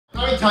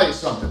tell you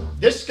something.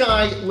 This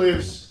guy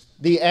lives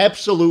the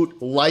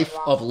absolute life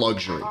of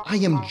luxury. I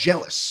am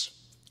jealous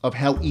of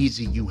how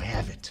easy you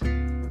have it.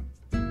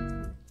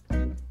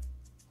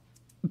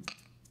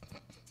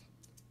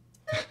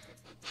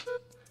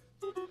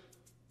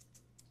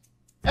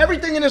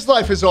 Everything in his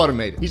life is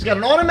automated. He's got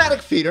an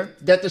automatic feeder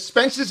that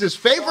dispenses his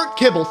favorite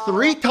kibble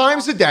 3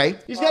 times a day.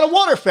 He's got a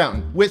water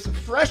fountain with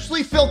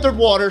freshly filtered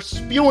water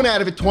spewing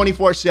out of it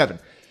 24/7.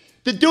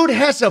 The dude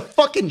has a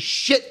fucking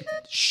shit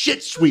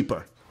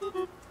sweeper.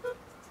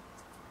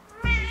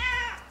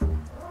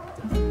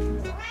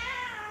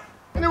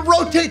 And it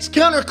rotates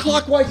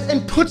counterclockwise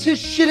and puts his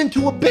shit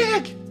into a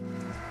bag.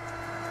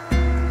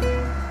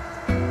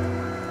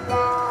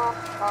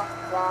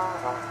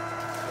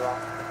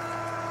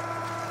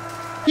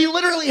 He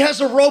literally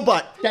has a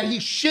robot that he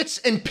shits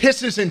and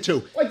pisses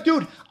into. Like,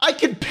 dude, I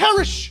could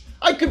perish.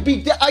 I could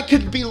be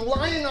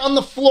lying on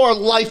the floor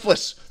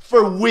lifeless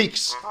for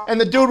weeks,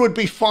 and the dude would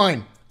be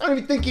fine. I don't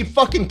even think he'd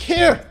fucking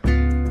care.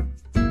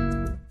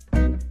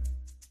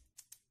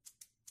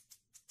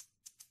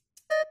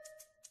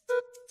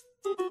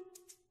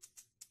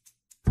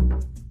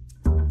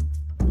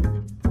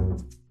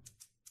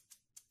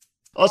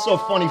 Also, a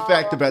funny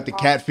fact about the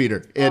cat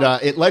feeder.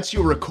 It lets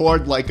you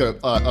record like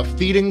a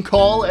feeding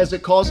call, as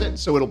it calls it.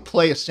 So it'll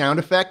play a sound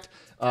effect,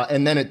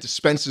 and then it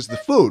dispenses the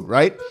food,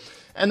 right?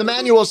 And the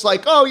manual's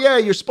like, oh yeah,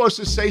 you're supposed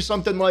to say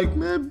something like,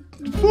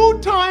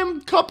 food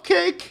time,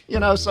 cupcake, you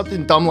know,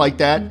 something dumb like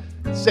that.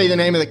 Say the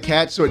name of the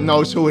cat so it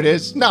knows who it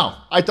is. No,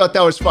 I thought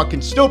that was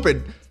fucking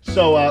stupid.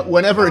 So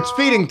whenever it's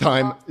feeding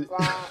time...